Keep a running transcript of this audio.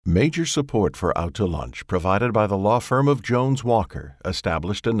Major support for Out to Lunch provided by the law firm of Jones Walker,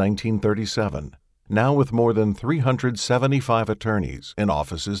 established in 1937, now with more than 375 attorneys in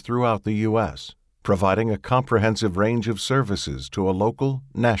offices throughout the U.S., providing a comprehensive range of services to a local,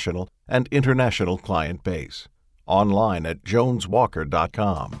 national, and international client base. Online at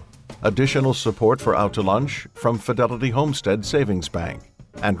joneswalker.com. Additional support for Out to Lunch from Fidelity Homestead Savings Bank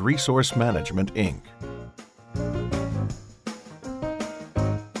and Resource Management, Inc.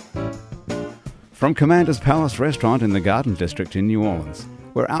 From Commander's Palace Restaurant in the Garden District in New Orleans,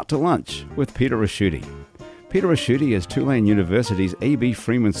 we're out to lunch with Peter Ricchiuti. Peter Ricchiuti is Tulane University's A.B.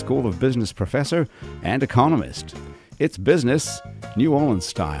 Freeman School of Business professor and economist. It's business, New Orleans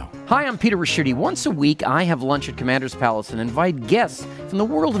style. Hi, I'm Peter Ricchiuti. Once a week, I have lunch at Commander's Palace and invite guests from the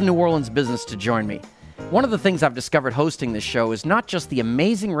world of New Orleans business to join me. One of the things I've discovered hosting this show is not just the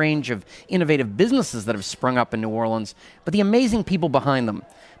amazing range of innovative businesses that have sprung up in New Orleans, but the amazing people behind them.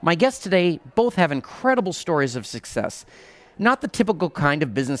 My guests today both have incredible stories of success. Not the typical kind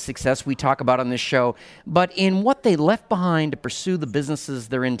of business success we talk about on this show, but in what they left behind to pursue the businesses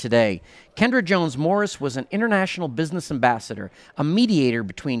they're in today. Kendra Jones Morris was an international business ambassador, a mediator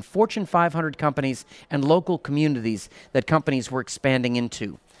between Fortune 500 companies and local communities that companies were expanding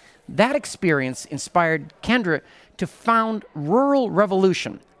into. That experience inspired Kendra to found Rural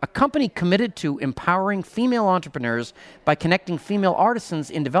Revolution, a company committed to empowering female entrepreneurs by connecting female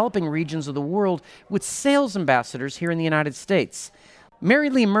artisans in developing regions of the world with sales ambassadors here in the United States. Mary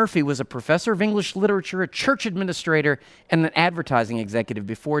Lee Murphy was a professor of English literature, a church administrator, and an advertising executive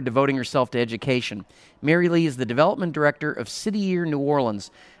before devoting herself to education. Mary Lee is the development director of City Year New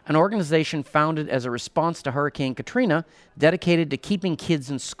Orleans, an organization founded as a response to Hurricane Katrina, dedicated to keeping kids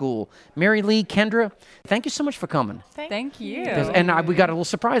in school. Mary Lee, Kendra, thank you so much for coming. Thank you. We got a little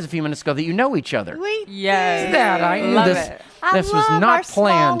surprise a few minutes ago that you know each other. Yes. That I knew Love this. it. This was I love not our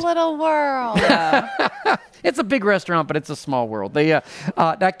planned. small little world. It's a big restaurant, but it's a small world. Now,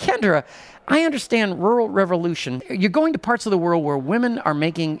 Kendra, I understand Rural Revolution. You're going to parts of the world where women are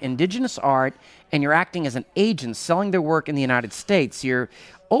making indigenous art, and you're acting as an agent selling their work in the United States. You're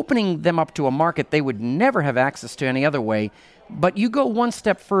opening them up to a market they would never have access to any other way. But you go one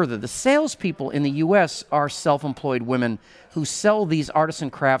step further. The salespeople in the U.S. are self-employed women who sell these artisan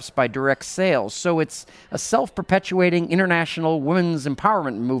crafts by direct sales. So it's a self-perpetuating international women's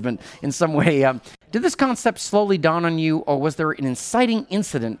empowerment movement in some way. Did this concept slowly dawn on you, or was there an inciting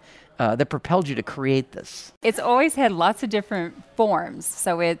incident that propelled you to create this? It's always had lots of different forms.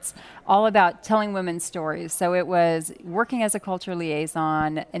 So it's all about telling women's stories. So it was working as a cultural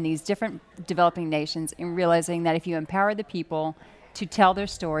liaison in these different developing nations and realizing that if you empower the people to tell their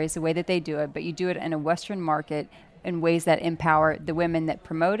stories the way that they do it, but you do it in a Western market in ways that empower the women that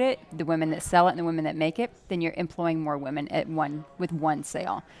promote it, the women that sell it, and the women that make it, then you're employing more women with one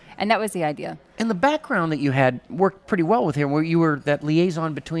sale. And that was the idea. And the background that you had worked pretty well with here, where you were that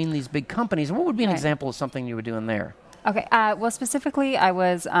liaison between these big companies. What would be an example of something you were doing there? Okay, well, specifically, I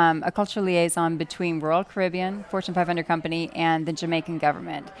was a cultural liaison between Royal Caribbean, Fortune 500 company, and the Jamaican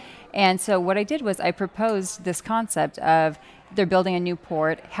government. And so what I did was I proposed this concept of they're building a new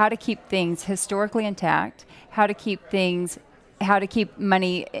port, how to keep things historically intact, how to keep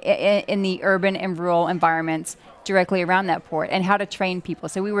money in the urban and rural environments directly around that port, and how to train people.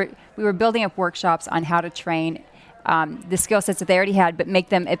 So we were building up workshops on how to train the skill sets that they already had, but make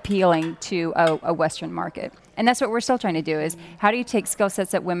them appealing to a Western market. And that's what we're still trying to do, is how do you take skill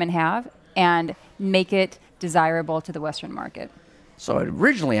sets that women have and make it desirable to the Western market? So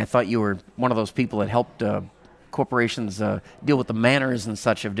originally I thought you were one of those people that helped corporations deal with the manners and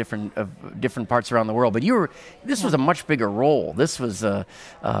such of different parts around the world. But this was a much bigger role. This was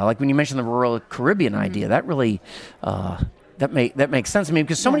like when you mentioned the Royal Caribbean idea. That really that makes sense. I mean,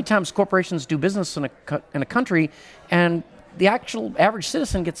 because so many times corporations do business in a country, and the actual average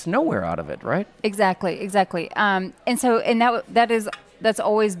citizen gets nowhere out of it, right? Exactly. That's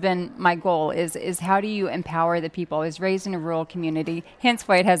always been my goal, is how do you empower the people? I was raised in a rural community, hence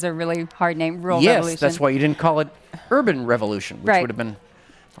why it has a really hard name, Rural Revolution. Yes, that's why you didn't call it Urban Revolution, which would have been a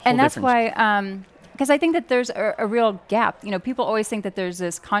whole And that's difference. why, because I think that there's a real gap. You know, people always think that there's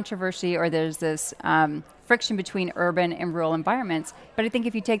this controversy or there's this friction between urban and rural environments. But I think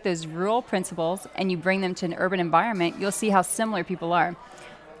if you take those rural principles and you bring them to an urban environment, you'll see how similar people are.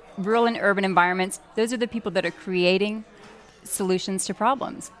 Rural and urban environments, those are the people that are creating solutions to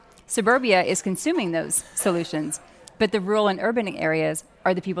problems. Suburbia is consuming those solutions, but the rural and urban areas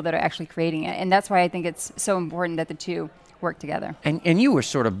are the people that are actually creating it. And that's why I think it's so important that the two work together. And you were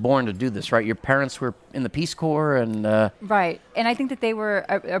sort of born to do this, right? Your parents were in the Peace Corps and... Right. And I think that they were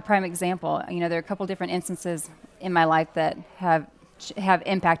a prime example. You know, there are a couple different instances in my life that have have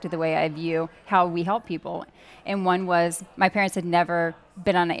impacted the way I view how we help people. And one was, my parents had never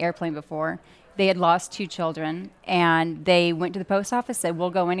been on an airplane before. They had lost 2 children, and they went to the post office, said, we'll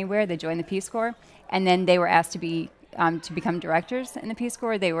go anywhere. They joined the Peace Corps, and then they were asked to become directors in the Peace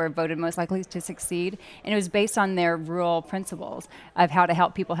Corps. They were voted most likely to succeed, and it was based on their rural principles of how to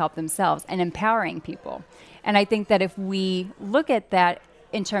help people help themselves and empowering people. And I think that if we look at that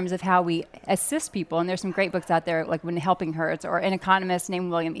in terms of how we assist people, and there's some great books out there like When Helping Hurts, or an economist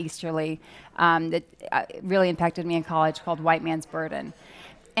named William Easterly that really impacted me in college, called White Man's Burden.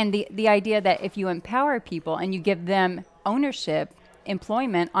 And the idea that if you empower people and you give them ownership,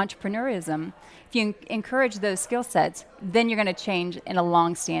 employment, entrepreneurism, if you encourage those skill sets, then you're going to change in a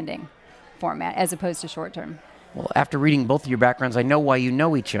long-standing format as opposed to short-term. Well, after reading both of your backgrounds, I know why you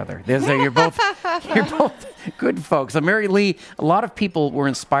know each other. You're both good folks. Mary Lee, a lot of people were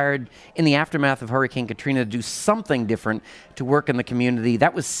inspired in the aftermath of Hurricane Katrina to do something different to work in the community.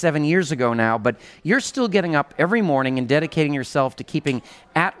 That was 7 years ago now, but you're still getting up every morning and dedicating yourself to keeping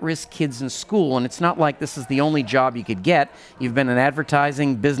at-risk kids in school, and it's not like this is the only job you could get. You've been in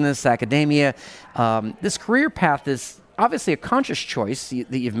advertising, business, academia. This career path is obviously a conscious choice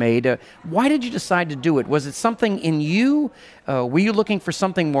that you've made. Why did you decide to do it? Was it something in you? Were you looking for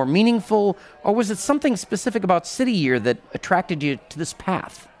something more meaningful? Or was it something specific about City Year that attracted you to this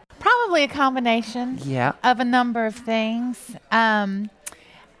path? Probably a combination of a number of things. Kendra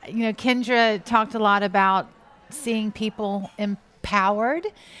talked a lot about seeing people empowered.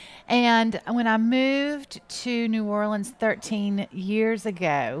 And when I moved to New Orleans 13 years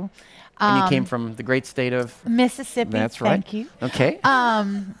ago, and you came from the great state of Mississippi. That's right. Thank you. Okay.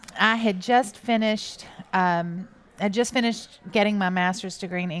 I had just finished. Getting my master's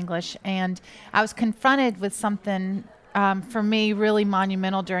degree in English, and I was confronted with something for me really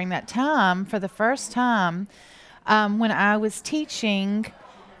monumental during that time. For the first time, when I was teaching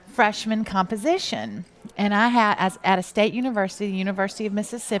freshman composition, and I had at a state university, the University of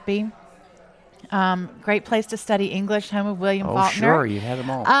Mississippi. Great place to study English, home of William Faulkner. Oh, sure, you had them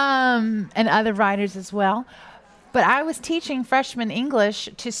all. And other writers as well. But I was teaching freshman English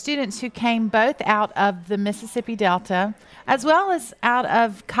to students who came both out of the Mississippi Delta as well as out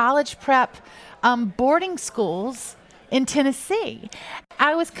of college prep boarding schools in Tennessee.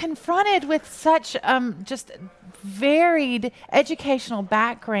 I was confronted with such just varied educational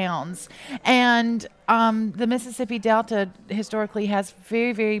backgrounds, and the Mississippi Delta historically has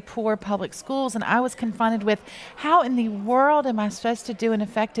very, very poor public schools, and I was confronted with how in the world am I supposed to do an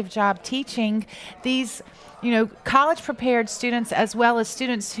effective job teaching these, college-prepared students as well as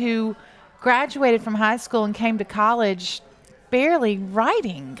students who graduated from high school and came to college barely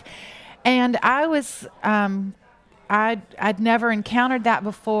writing. And I was, I'd never encountered that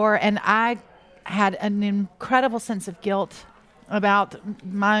before, and I had an incredible sense of guilt about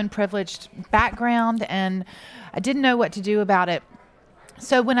my own privileged background, and I didn't know what to do about it.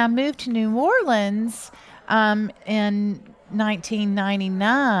 So when I moved to New Orleans in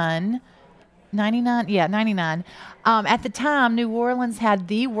 1999, at the time, New Orleans had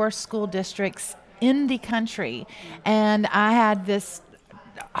the worst school districts in the country, and I had this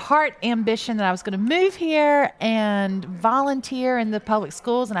heart ambition that I was going to move here and volunteer in the public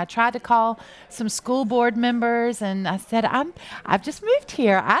schools. And I tried to call some school board members, and I said, I've just moved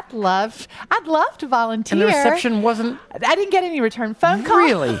here. I'd love to volunteer. And the reception wasn't? I didn't get any return phone calls.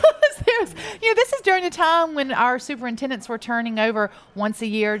 Really? This is during the time when our superintendents were turning over once a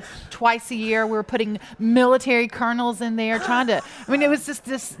year, twice a year. We were putting military colonels in there it was just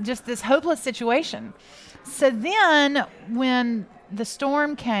this hopeless situation. So then when the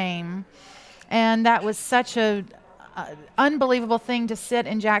storm came, and that was such a unbelievable thing to sit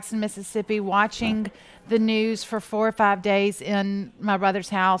in Jackson, Mississippi, watching the news for 4 or 5 days in my brother's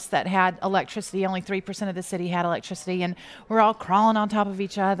house that had electricity. Only 3% of the city had electricity, and we're all crawling on top of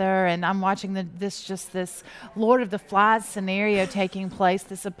each other. And I'm watching this Lord of the Flies scenario taking place,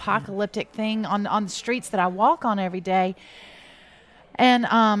 this apocalyptic thing on the streets that I walk on every day, and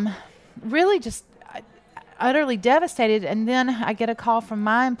really just utterly devastated. And then I get a call from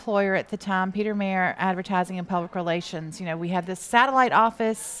my employer at the time, Peter Mayer Advertising and Public Relations. We have this satellite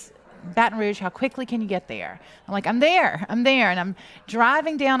office, Baton Rouge. How quickly can you get there? I'm like, I'm there. And I'm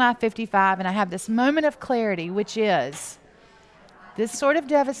driving down I-55, and I have this moment of clarity, which is this sort of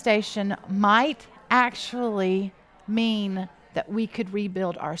devastation might actually mean that we could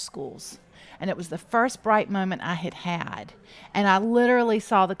rebuild our schools. And it was the first bright moment I had. And I literally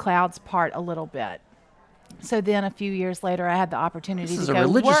saw the clouds part a little bit. So then a few years later, I had the opportunity This is to a go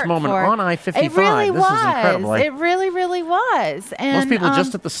religious work moment for, on I-55. It really This was. is incredible. It really, really was. And, Most people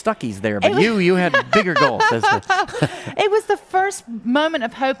just at the Stuckies there, but you had bigger goals. It was the first moment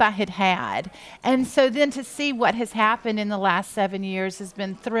of hope I had. And so then to see what has happened in the last 7 years has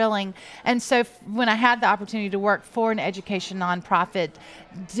been thrilling. And so when I had the opportunity to work for an education nonprofit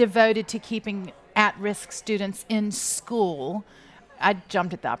devoted to keeping at-risk students in school, I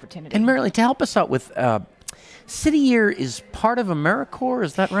jumped at the opportunity. And Marilee, to help us out with City Year is part of AmeriCorps,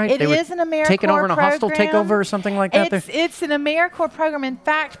 is that right? It is an AmeriCorps taken over in a hostile program. takeover or something like that? It's an AmeriCorps program. In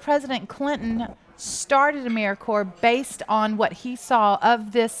fact, President Clinton started AmeriCorps based on what he saw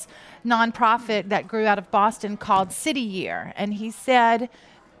of this nonprofit that grew out of Boston called City Year. And he said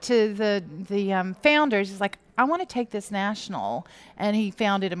to the founders, he's like, I want to take this national. And he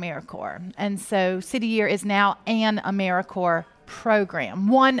founded AmeriCorps. And so City Year is now an AmeriCorps program,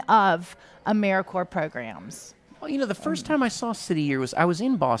 one of AmeriCorps programs. Well, the first time I saw City Year I was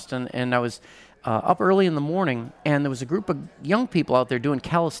in Boston, and I was up early in the morning, and there was a group of young people out there doing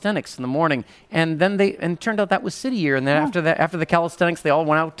calisthenics in the morning, and then it turned out that was City Year, and then after the calisthenics, they all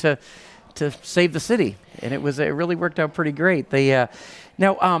went out to save the city, and it really worked out pretty great.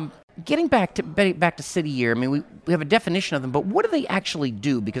 Now, getting back to City Year, I mean, we have a definition of them, but what do they actually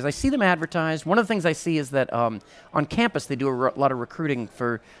do? Because I see them advertised. One of the things I see is that on campus they do a lot of recruiting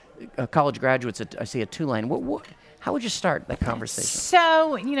for college graduates. I see at Tulane. How would you start that conversation?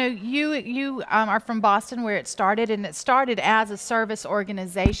 So, you are from Boston where it started, and it started as a service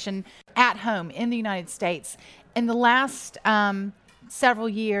organization at home in the United States. In the last several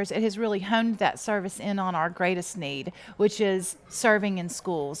years, it has really honed that service in on our greatest need, which is serving in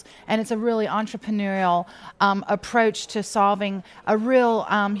schools. And it's a really entrepreneurial approach to solving a real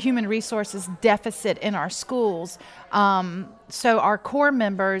human resources deficit in our schools. So our core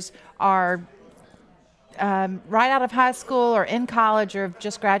members are right out of high school or in college or have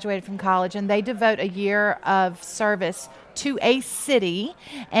just graduated from college, and they devote a year of service to a city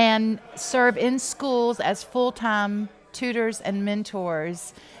and serve in schools as full-time tutors and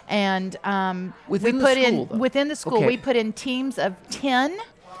mentors. And within the school, okay. We put in teams of 10,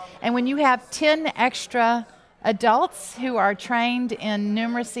 and when you have 10 extra adults who are trained in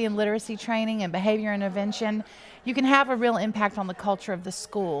numeracy and literacy training and behavior intervention, you can have a real impact on the culture of the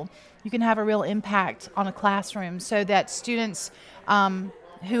school. You can have a real impact on a classroom so that students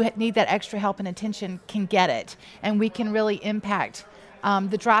who need that extra help and attention can get it. And we can really impact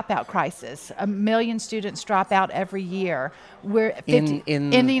the dropout crisis. 1 million students drop out every year. We're in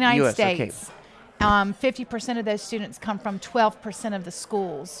the United US, States. Okay. 50% of those students come from 12% of the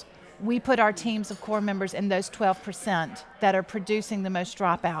schools. We put our teams of core members in those 12% that are producing the most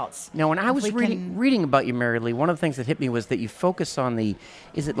dropouts. Now, when I was reading about you, Marilee, one of the things that hit me was that you focus on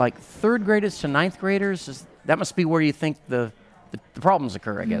is it like third graders to ninth graders? That must be where you think the problems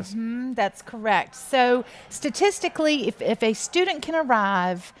occur, I guess. Mm-hmm, that's correct. So statistically, if a student can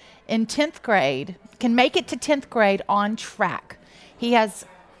arrive in 10th grade, can make it to 10th grade on track, he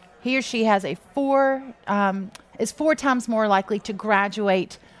or she has is 4 times more likely to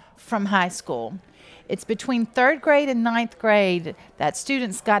graduate from high school. It's between 3rd grade and 9th grade that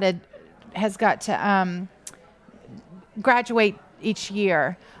students has got to graduate each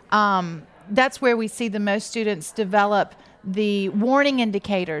year. That's where we see the most students develop the warning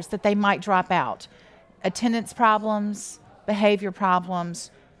indicators that they might drop out. Attendance problems, behavior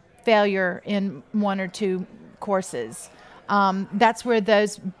problems, failure in 1 or 2 courses. That's where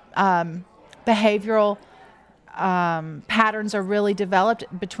those behavioral patterns are really developed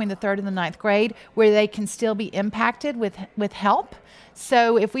between the 3rd and the 9th grade, where they can still be impacted with help.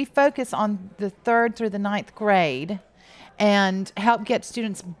 So if we focus on the 3rd through the 9th grade and help get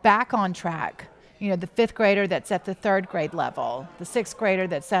students back on track, the 5th grader that's at the 3rd grade level, the 6th grader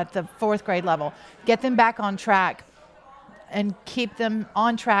that's at the 4th grade level, get them back on track and keep them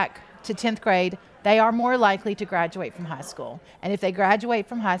on track to 10th grade, they are more likely to graduate from high school. And if they graduate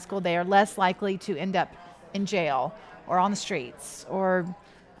from high school, they are less likely to end up in jail or on the streets, or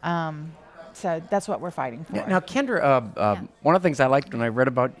so that's what we're fighting for. Now, Kendra, one of the things I liked when I read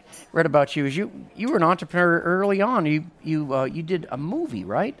about you is you were an entrepreneur early on. You did a movie,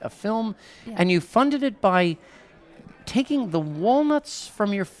 right? A film, Yeah. And you funded it by taking the walnuts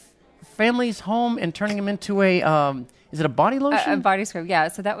from your family's home and turning them into is it a body lotion? A body scrub, yeah.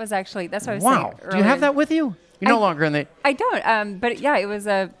 So that was actually, that's what I was wow. saying earlier. Do you have that with you? You're no longer in the... I don't, but yeah, it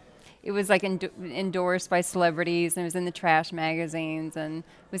was like endorsed by celebrities, and it was in the trash magazines, and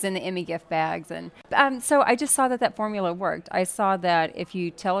it was in the Emmy gift bags. And so I just saw that formula worked. I saw that if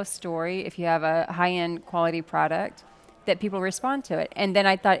you tell a story, if you have a high-end quality product, that people respond to it. And then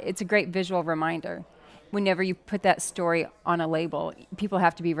I thought it's a great visual reminder. whenever you put that story on a label, people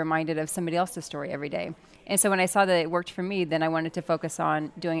have to be reminded of somebody else's story every day. And so when I saw that it worked for me, then I wanted to focus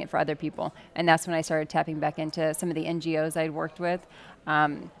on doing it for other people. And that's when I started tapping back into some of the NGOs I'd worked with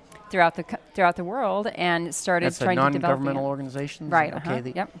throughout the world and started That's trying a to develop non-governmental organizations? Right,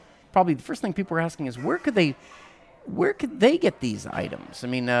 Okay. yep. Probably the first thing people were asking is where could they get these items? I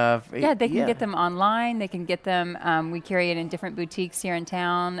mean, Yeah, they can get them online. They can get them. We carry it in different boutiques here in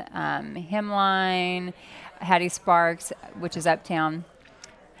town. Hemline, Hattie Sparks, which is uptown.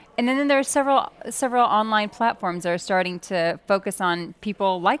 And then there are several online platforms that are starting to focus on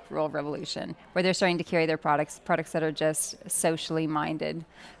people like Rural Revolution, where they're starting to carry their products that are just socially minded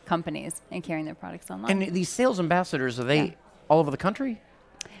companies and carrying their products online. And these sales ambassadors, are they all over the country?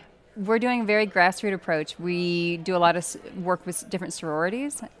 We're doing a very grassroots approach. We do a lot of work with different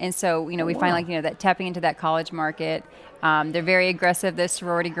sororities. And so, we find that tapping into that college market, they're very aggressive. The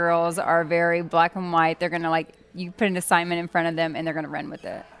sorority girls are very black and white. They're going to you put an assignment in front of them and they're going to run with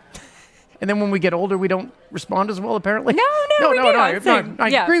it. And then when we get older, we don't respond as well, apparently? No, we do. I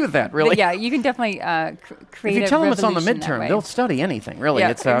agree with that, really. But yeah, you can definitely create If you tell them it's on the revolution that midterm, way. they'll study anything, really. Yeah,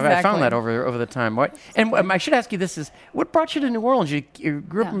 I found exactly. that over the time. And I should ask you this, what brought you to New Orleans? You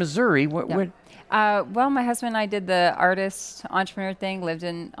grew up in Missouri. Well, my husband and I did the artist entrepreneur thing, lived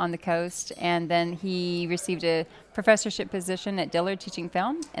on the coast, and then he received a professorship position at Dillard teaching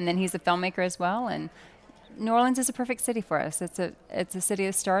film, and then he's a filmmaker as well. And New Orleans is a perfect city for us. It's a city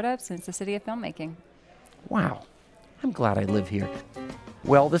of startups, and it's a city of filmmaking. Wow. I'm glad I live here.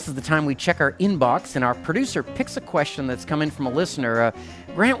 Well, this is the time we check our inbox, and our producer picks a question that's come in from a listener.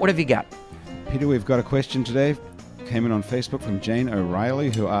 Grant, what have you got? Peter, we've got a question today. Came in on Facebook from Jane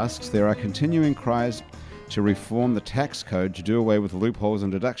O'Reilly, who asks, there are continuing cries to reform the tax code to do away with loopholes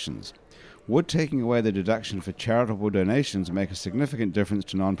and deductions. Would taking away the deduction for charitable donations make a significant difference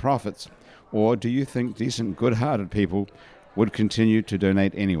to nonprofits, or do you think decent, good-hearted people would continue to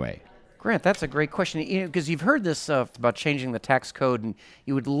donate anyway? Grant, that's a great question, because you've heard this about changing the tax code, and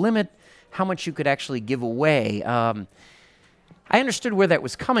you would limit how much you could actually give away. I understood where that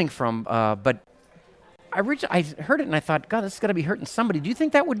was coming from, but I heard it and I thought, God, this is got to be hurting somebody. Do you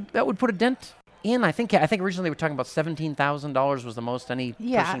think that would put a dent in? I think originally we were talking about $17,000 was the most any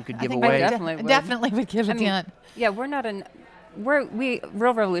person could give away. Definitely would give a dent. Yeah, we're not Rural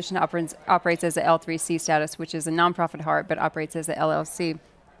Revolution operates as a L3C status, which is a nonprofit heart, but operates as a LLC.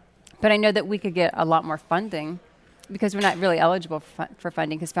 But I know that we could get a lot more funding because we're not really eligible for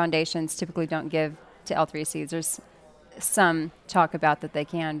funding because foundations typically don't give to L3Cs. There's some talk about that they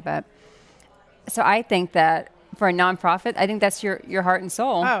can, but so I think that for a nonprofit, I think that's your heart and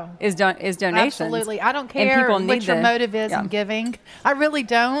soul is donations. Absolutely. I don't care what your motive is in giving. I really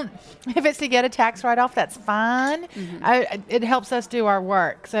don't. If it's to get a tax write-off, that's fine. Mm-hmm. It helps us do our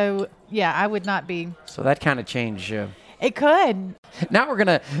work. So, yeah, I would not be. So that kind of change. It could. Now we're going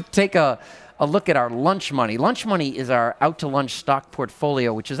to take a look at our lunch money. Lunch money is our out-to-lunch stock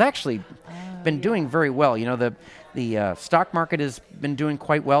portfolio, which has actually been doing very well. The stock market has been doing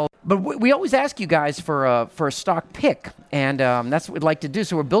quite well. But we always ask you guys for a stock pick, and that's what we'd like to do.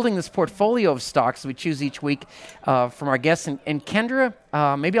 So we're building this portfolio of stocks we choose each week from our guests. And Kendra,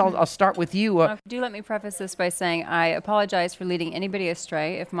 maybe I'll start with you. Do let me preface this by saying I apologize for leading anybody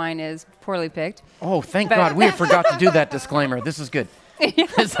astray if mine is poorly picked. Oh, thank God. We forgot to do that disclaimer. This is good.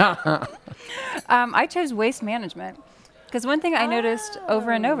 I chose waste management because one thing I noticed over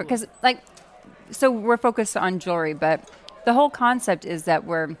and over, because so we're focused on jewelry, but the whole concept is that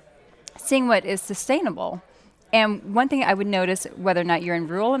we're seeing what is sustainable. And one thing I would notice, whether or not you're in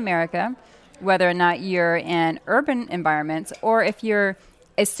rural America, whether or not you're in urban environments, or if you're,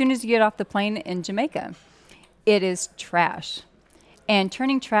 as soon as you get off the plane in Jamaica, it is trash. And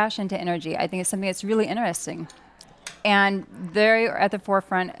turning trash into energy, I think is something that's really interesting. And they're at the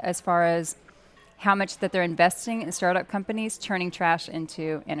forefront as far as how much that they're investing in startup companies, turning trash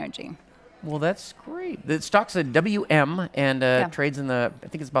into energy. Well, that's great. The stock's at WM and trades in I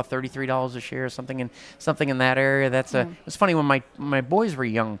think it's about $33 a share, something in that area. That's it's funny when my boys were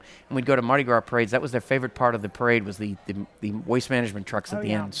young and we'd go to Mardi Gras parades. That was their favorite part of the parade was the waste management trucks at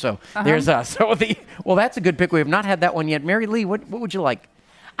the end. So there's us. Well, that's a good pick. We have not had that one yet. Mary Lee, what would you like?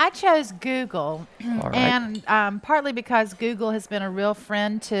 I chose Google, All right. and partly because Google has been a real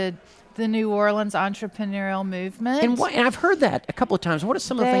friend to the New Orleans entrepreneurial movement. And I've heard that a couple of times. What are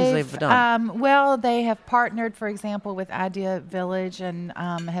some of the things they've done? Well, they have partnered, for example, with Idea Village and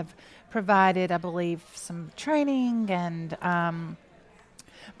have provided, I believe, some training and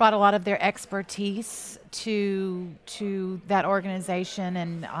brought a lot of their expertise to that organization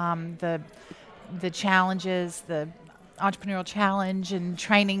and the challenges, the entrepreneurial challenge and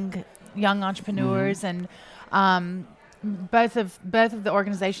training young entrepreneurs, and both of the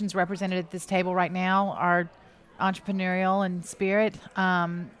organizations represented at this table right now are entrepreneurial in spirit,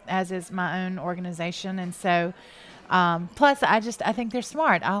 as is my own organization. And so, plus I think they're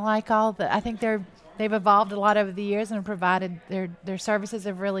smart. I think they've evolved a lot over the years and provided their services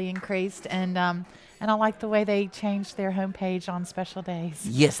have really increased, and I like the way they changed their homepage on special days.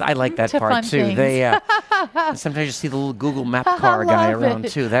 Yes, I like that To part fun too. things. They sometimes you see the little Google Map car guy love around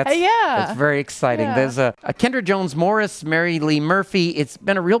it. too. That's very exciting. Yeah. There's Kendra Jones Morris, Mary Lee Murphy. It's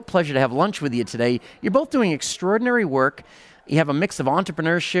been a real pleasure to have lunch with you today. You're both doing extraordinary work. You have a mix of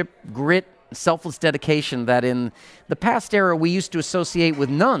entrepreneurship, grit, selfless dedication that in the past era we used to associate with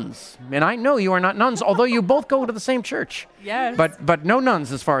nuns. And I know you are not nuns, although you both go to the same church. Yes. But no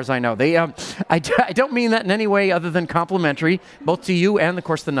nuns as far as I know. They I don't mean that in any way other than complimentary, both to you and, of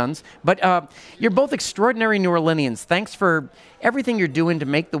course, the nuns. But you're both extraordinary New Orleanians. Thanks for everything you're doing to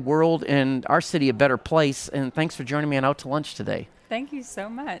make the world and our city a better place. And thanks for joining me on Out to Lunch today. Thank you so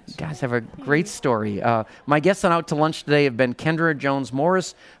much. You guys have a great story. My guests on Out to Lunch today have been Kendra Jones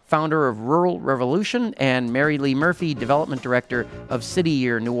Morris, founder of Rural Revolution, and Mary Lee Murphy, development director of City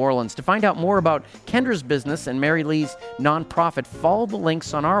Year New Orleans. To find out more about Kendra's business and Mary Lee's nonprofit, follow the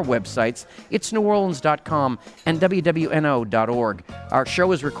links on our websites, itsneworleans.com and wwno.org. Our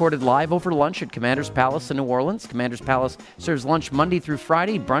show is recorded live over lunch at Commander's Palace in New Orleans. Commander's Palace serves lunch Monday through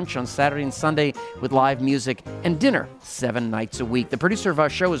Friday, brunch on Saturday and Sunday with live music, and dinner 7 nights a week. The producer of our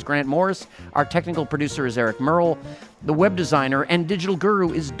show is Grant Morris. Our technical producer is Eric Merle. The web designer and digital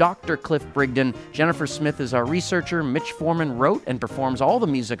guru is Dr. Cliff Brigden. Jennifer Smith is our researcher. Mitch Foreman wrote and performs all the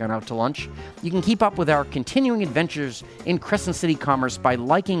music on Out to Lunch. You can keep up with our continuing adventures in Crescent City commerce by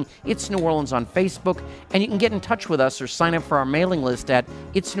liking It's New Orleans on Facebook, and you can get in touch with us or sign up for our mailing list at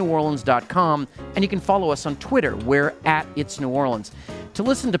itsneworleans.com, and you can follow us on Twitter. We're at It's New Orleans. To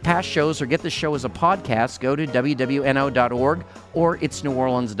listen to past shows or get the show as a podcast, go to wwno.org or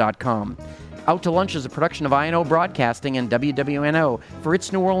itsneworleans.com. Out to Lunch is a production of INO Broadcasting and WWNO for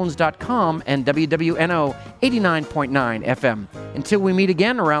itsneworleans.com and WWNO 89.9 FM. Until we meet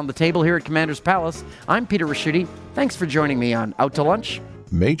again around the table here at Commander's Palace, I'm Peter Raschuti. Thanks for joining me on Out to Lunch.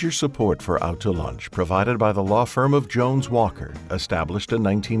 Major support for Out to Lunch provided by the law firm of Jones Walker, established in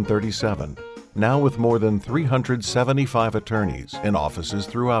 1937. Now with more than 375 attorneys in offices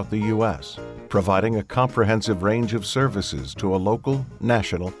throughout the U.S., providing a comprehensive range of services to a local,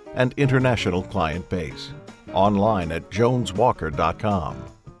 national, and international client base. Online at joneswalker.com.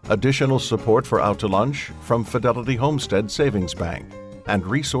 Additional support for Out to Lunch from Fidelity Homestead Savings Bank and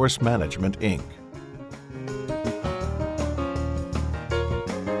Resource Management, Inc.